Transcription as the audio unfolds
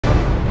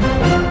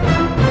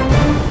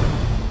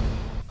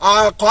ఆ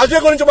కాజే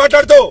గురించి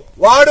మాట్లాడుతూ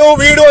వాడు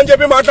వీడు అని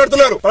చెప్పి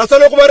మాట్లాడుతున్నారు.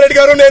 ప్రసన్న కుమార్ రెడ్డి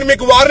గారు, నేను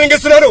మీకు వార్నింగ్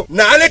ఇస్తున్నారు.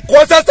 నాలే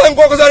కోసేస్తా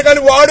ఇంకొకసారి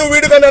కానీ వాడు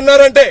వీడు కానీ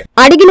అన్నారంటే.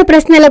 అడిగిన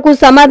ప్రశ్నలకు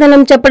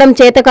సమాధానం చెప్పడం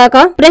చేతకాక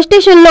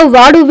ప్రెస్టేషన్ లో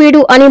వాడు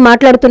వీడు అని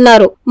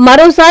మాట్లాడుతున్నారు.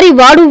 మరోసారి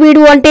వాడు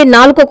వీడు అంటే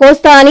నాలుక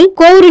కోస్తా అని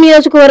కోవూరు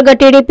నియోజకవర్గ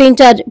టీడీపీ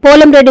ఇన్ఛార్జ్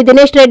పోలంరెడ్డి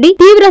దినేష్ రెడ్డి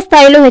తీవ్ర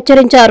స్థాయిలో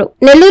హెచ్చరించారు.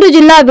 నెల్లూరు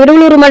జిల్లా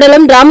విరువులూరు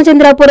మండలం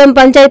రామచంద్రాపురం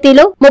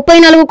పంచాయతీలో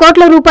 34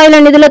 కోట్ల రూపాయల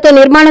నిధులతో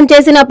నిర్మాణం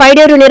చేసిన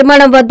పైడేరు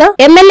నిర్మాణం వద్ద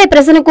ఎమ్మెల్యే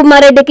ప్రసన్న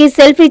కుమార్ రెడ్డికి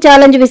సెల్ఫీ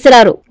ఛాలెంజ్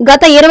విసిరారు.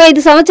 గత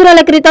 25 సంవత్సరాల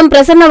క్రితం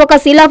ప్రసన్న ఒక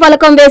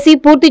శిలాఫలకం వేసి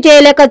పూర్తి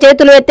చేయలేక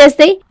చేతులు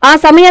ఎత్తేస్తే ఆ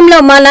సమయంలో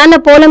మా నాన్న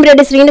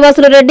పోలంరెడ్డి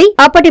శ్రీనివాసులు రెడ్డి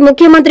అప్పటి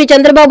ముఖ్యమంత్రి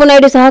చంద్రబాబు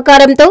నాయుడు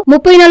సహకారంతో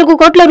 34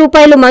 కోట్ల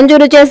రూపాయలు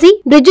మంజూరు చేసి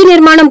బ్రిడ్జి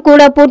నిర్మాణం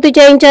కూడా పూర్తి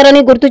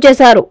చేయించారని గుర్తు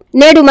చేశారు.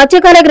 నేడు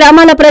మత్స్యకార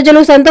గ్రామాల ప్రజలు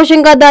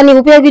సంతోషంగా దాన్ని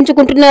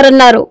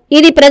ఉపయోగించుకుంటున్నారన్నారు.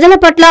 ఇది ప్రజల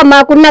పట్ల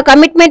మాకున్న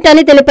కమిట్మెంట్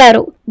అని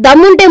తెలిపారు.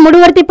 దమ్ముంటే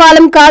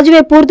ముడువర్తిపాలెం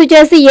కాజువే పూర్తి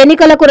చేసి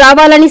ఎన్నికలకు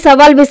రావాలని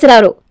సవాల్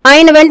విసిరారు.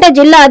 ఆయన వెంట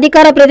జిల్లా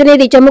అధికార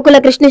ప్రతినిధి చెముకుల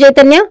కృష్ణ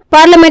చైతన్య,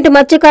 పార్లమెంటు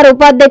మత్స్యకార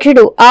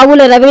ఉపాధ్యక్షుడు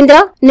ఆవుల రవీంద్ర,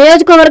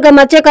 నియోజకవర్గ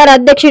మత్స్యకార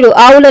అధ్యక్షుడు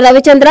ఆవుల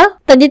రవిచంద్ర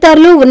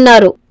తదితరులు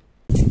ఉన్నారు.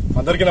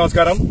 అందరికీ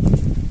నమస్కారం.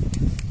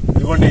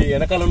 ఇదిగోండి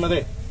వెనకాల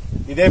ఉన్నదే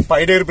ఇదే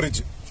పైడేరు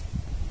బ్రిడ్జ్.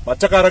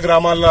 మత్స్యకార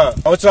గ్రామాల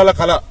సంవత్సరాల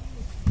కళ.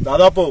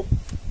 దాదాపు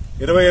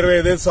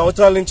 20-25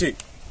 సంవత్సరాల నుంచి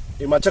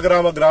ఈ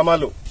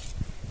గ్రామాలు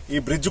ఈ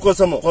బ్రిడ్జ్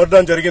కోసం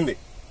కోరడం జరిగింది.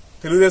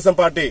 తెలుగుదేశం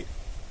పార్టీ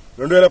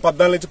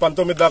 2014 నుంచి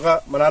 19 దాకా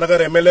మా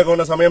నాన్నగారు ఎమ్మెల్యేగా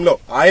ఉన్న సమయంలో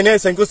ఆయనే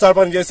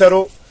శంకుస్థాపన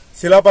చేశారు,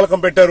 శిలాఫలకం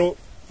పెట్టారు.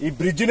 ఈ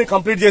బ్రిడ్జిని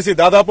కంప్లీట్ చేసి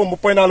దాదాపు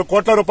 34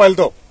 కోట్ల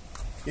రూపాయలతో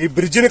ఈ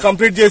బ్రిడ్జిని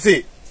కంప్లీట్ చేసి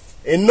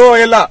ఎన్నో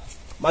ఏళ్ల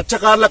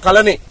మత్స్యకారుల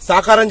కళని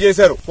సాకారం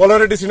చేశారు.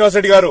 పోలంరెడ్డి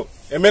శ్రీనివాసరెడ్డి గారు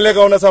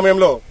ఎమ్మెల్యేగా ఉన్న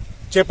సమయంలో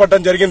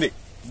చేపట్టడం జరిగింది.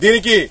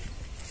 దీనికి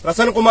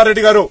ప్రసన్న కుమార్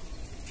రెడ్డి గారు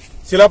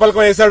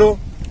శిలాఫలకం వేశాడు.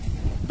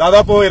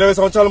 దాదాపు 20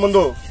 సంవత్సరాల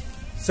ముందు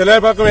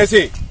శిలాఫలకం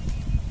వేసి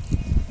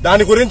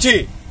దాని గురించి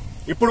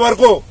ఇప్పటి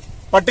వరకు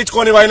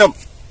పట్టించుకోని వైనం.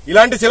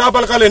 ఇలాంటి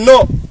శిలాఫలకాలు ఎన్నో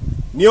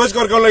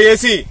నియోజకవర్గంలో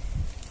వేసి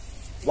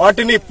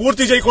వాటిని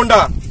పూర్తి చేయకుండా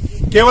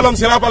కేవలం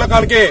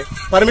శిలాఫలకానికే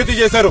పరిమితి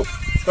చేశారు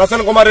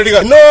ప్రసన్న కుమార్ రెడ్డి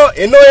గారు.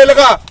 ఎన్నో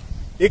ఏళ్లుగా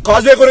ఈ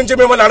కాజ్వే గురించి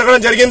మిమ్మల్ని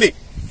అడగడం జరిగింది.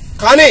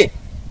 కానీ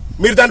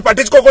మీరు దాన్ని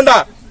పట్టించుకోకుండా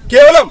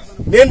కేవలం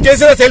నేను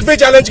చేసిన సెల్ఫీ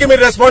ఛాలెంజ్ కి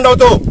మీరు రెస్పాండ్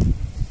అవుతూ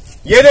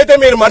ఏదైతే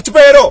మీరు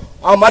మర్చిపోయారో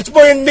ఆ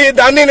మర్చిపోయింది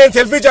దాన్ని నేను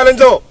సెల్ఫీ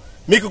ఛాలెంజ్ లో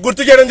మీకు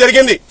గుర్తు చేయడం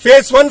జరిగింది.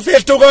 ఫేజ్ 1,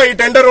 ఫేజ్ 2 గా ఈ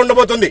టెండర్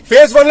ఉండబోతుంది.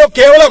 ఫేజ్ 1 లో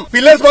కేవలం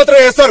పిల్లర్స్ మాత్రం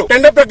వేస్తారు.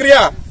 టెండర్ ప్రక్రియ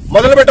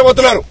మొదలు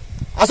పెట్టబోతున్నారు.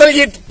 అసలు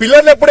ఈ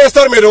పిల్లర్లు ఎప్పుడు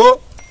వేస్తారు? మీరు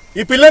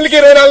ఈ పిల్లర్లకి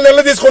 24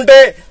 నెలలు తీసుకుంటే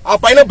ఆ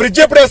పైన బ్రిడ్జ్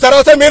ఎప్పుడు వేస్తారా?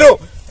 అసలు మీరు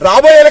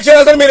రాబోయే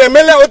ఎలక్షన్ అసలు మీరు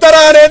ఎమ్మెల్యే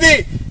అవుతారా అనేది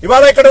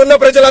ఇవాళ ఇక్కడ ఉన్న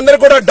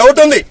ప్రజలందరికీ కూడా డౌట్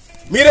ఉంది.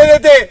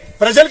 మీరేదైతే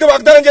ప్రజలకు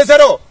వాగ్దానం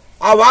చేశారో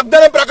ఆ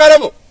వాగ్దానం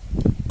ప్రకారం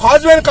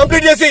కాజ్వేని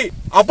కంప్లీట్ చేసి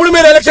అప్పుడు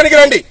మీరు ఎలక్షన్ కి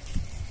రండి.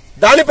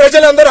 దాన్ని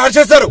ప్రజలందరూ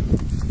హర్షిస్తారు.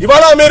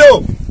 ఇవాళ మీరు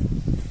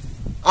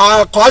ఆ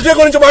కాజే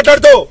గురించి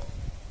మాట్లాడుతూ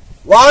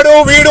వాడు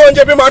వీడు అని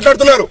చెప్పి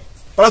మాట్లాడుతున్నారు.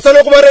 ప్రసన్న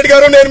కుమార్ రెడ్డి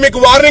గారు, నేను మీకు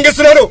వార్నింగ్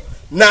ఇస్తున్నారు.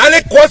 నాలే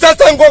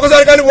కోసేస్తా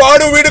ఇంకొకసారి కానీ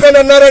వాడు వీడు కానీ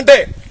అన్నారంటే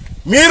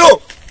మీరు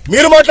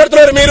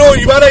మాట్లాడుతున్నారు. మీరు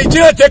ఇవాళ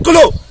ఇచ్చిన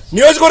చెక్కులు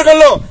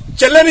నియోజకవర్గంలో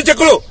చెల్లని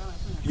చెక్కులు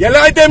ఎలా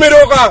అయితే మీరు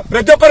ఒక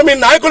ప్రతి ఒక్కరు మీ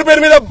నాయకుల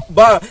పేరు మీద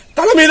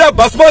తల మీద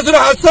బస్మాసులు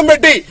హస్తం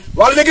పెట్టి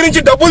వాళ్ళ దగ్గర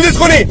నుంచి డబ్బులు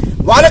తీసుకుని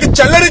వాళ్ళకి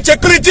చెల్లని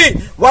చెక్కులు ఇచ్చి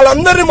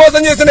వాళ్ళందరినీ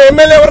మోసం చేసిన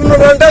ఎమ్మెల్యే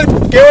ఎవరున్నారంటే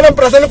కేవలం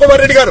ప్రసన్న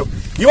కుమార్ రెడ్డి గారు.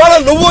 ఇవాళ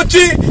నువ్వు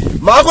వచ్చి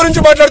మా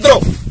గురించి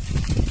మాట్లాడుతున్నావు.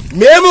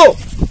 మేము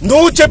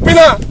నువ్వు చెప్పిన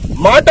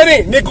మాటని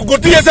నీకు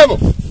గుర్తు చేశాము.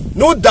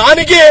 నువ్వు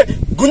దానికి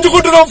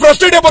గుంజుకుంటున్నావు,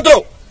 ఫ్రస్ట్రేట్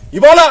అయిపోతున్నావు.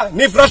 ఇవాళ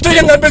నీ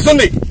ఫ్రస్ట్రేషన్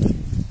కనిపిస్తుంది.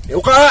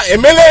 ఒక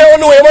ఎమ్మెల్యే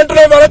నువ్వు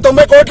ఏమంటున్నావు? ఇవాళ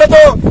 90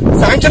 కోట్లతో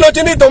శాంక్షన్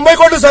వచ్చింది. 90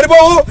 కోట్లు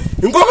సరిపోవు,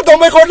 ఇంకొక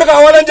 90 కోట్లు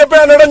కావాలని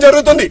చెప్పి అనడం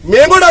జరుగుతుంది.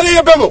 మేము కూడా అదే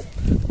చెప్పాము.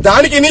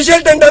 దానికి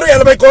ఇనిషియల్ టెండర్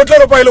 80 కోట్ల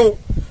రూపాయలు.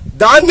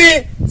 దాన్ని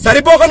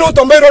సరిపోక నువ్వు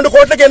 92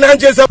 కోట్లకి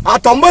ఎన్హాన్స్ చేశావు. ఆ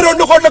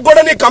 92 కోట్లకు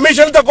కూడా నీ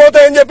కమిషన్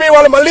తక్కువతాయని చెప్పి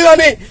వాళ్ళు మళ్ళీ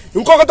దాన్ని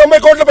ఇంకొక 90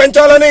 కోట్లు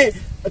పెంచాలని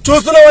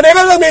చూస్తున్నావు అనే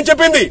కదా నేను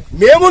చెప్పింది.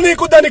 మేము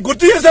నీకు దాన్ని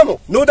గుర్తు చేశాము.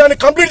 నువ్వు దాన్ని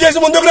కంప్లీట్ చేసి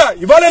ముందుకురా.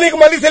 ఇవాళ నీకు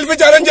మళ్ళీ సెల్ఫీ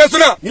ఛాలెంజ్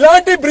చేస్తున్నా.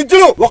 ఇలాంటి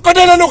బ్రిడ్జ్లు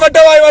ఒక్కటైనా నువ్వు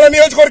కట్టావా ఇవాళ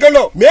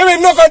నియోజకవర్గంలో? మేము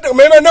ఎన్నో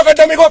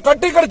కట్టాం. మీకు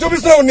కట్టి ఇక్కడ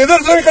చూపిస్తున్నావు,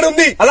 నిదర్శనం ఇక్కడ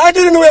ఉంది.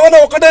 అలాంటిది నువ్వు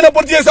ఏమైనా ఒక్కటైనా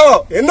పూర్తి చేసావా?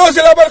 ఎన్నో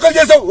శిలాఫలకాలు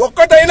చేసావు.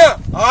 ఒక్కటైనా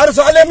 6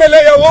 సార్లు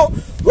ఎమ్మెల్యే అయ్యావు.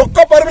 ఒక్క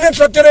పర్మనెంట్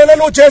స్ట్రక్చర్ అయినా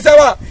నువ్వు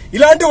చేసావా?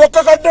 ఇలాంటి ఒక్క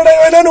కట్టడం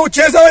అయినా నువ్వు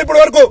చేసావా ఇప్పటి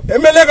వరకు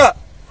ఎమ్మెల్యేగా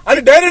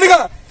అని డైరెక్ట్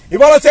గా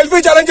ఇవాళ సెల్ఫీ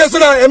ఛాలెంజ్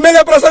చేస్తున్నా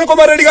ఎమ్మెల్యే ప్రసన్న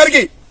కుమార్ రెడ్డి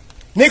గారికి.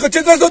 నీకు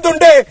చిత్తశుద్ధి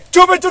ఉంటే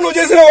చూపించు నువ్వు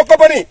చేసిన ఒక్క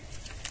పని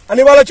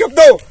అని ఇవాళ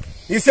చెప్తూ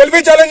ఈ సెల్ఫీ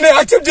ఛాలెంజ్ ని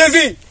యాక్సెప్ట్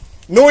చేసి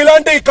నువ్వు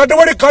ఇలాంటి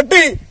కట్టుబడి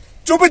కట్టి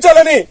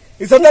చూపించాలని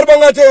ఈ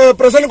సందర్భంగా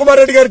ప్రసన్న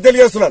కుమార్ రెడ్డి గారికి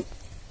తెలియజేస్తున్నాను.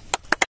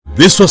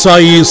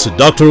 Viswasai's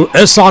Dr.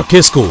 SRK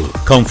School.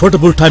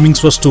 Comfortable timings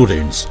for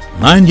students.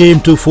 9 a.m.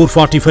 to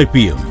 4:45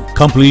 p.m.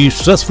 Complete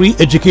stress-free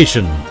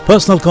education.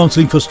 Personal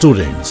counseling for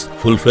students.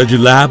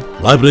 Full-fledged lab,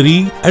 library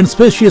and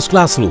spacious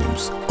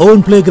classrooms. Own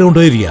playground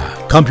area.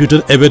 Computer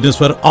awareness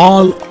for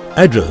all.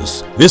 Address: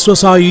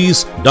 Viswasai's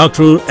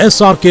Dr.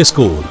 SRK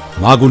School.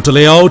 Magunta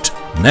Layout,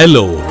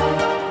 Nellore.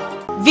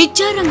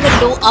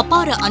 విద్యారంగంలో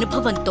అపార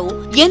అనుభవంతో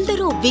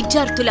ఎందరో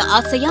విద్యార్థుల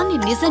ఆశయాన్ని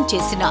నిజం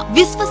చేసిన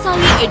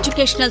Viswasai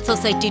educational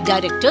society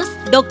directors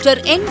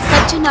doctor N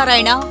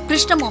Satyanarayana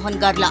Krishnamohan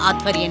గార్ల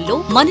ఆధ్వర్యంలో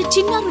మన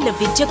చిన్నారుల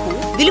విద్యకు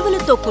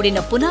విలువలతో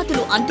కూడిన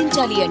పునాదులు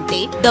అందించాలి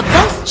అంటే the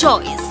best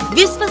choice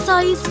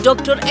విశ్వసాయిస్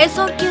doctor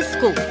SRK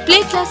school play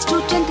class to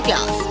 10th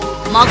class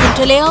Magunta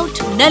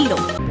layout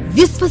Nellore.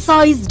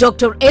 Visvasize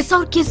Dr.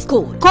 SRK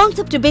School.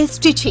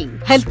 Concept-based teaching,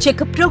 health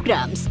checkup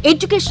programs,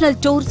 educational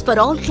tours for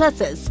all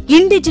classes,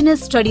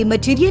 indigenous study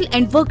material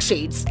and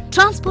worksheets,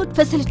 transport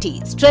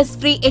facilities,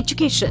 stress-free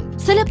education,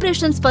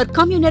 celebrations for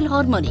communal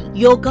harmony,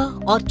 yoga,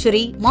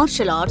 archery,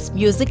 martial arts,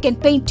 music and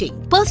painting.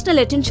 Personal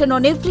attention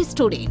on every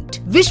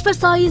student.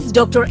 Visvasize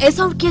Dr.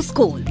 SRK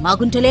School,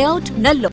 Magunta Layout, Nallo.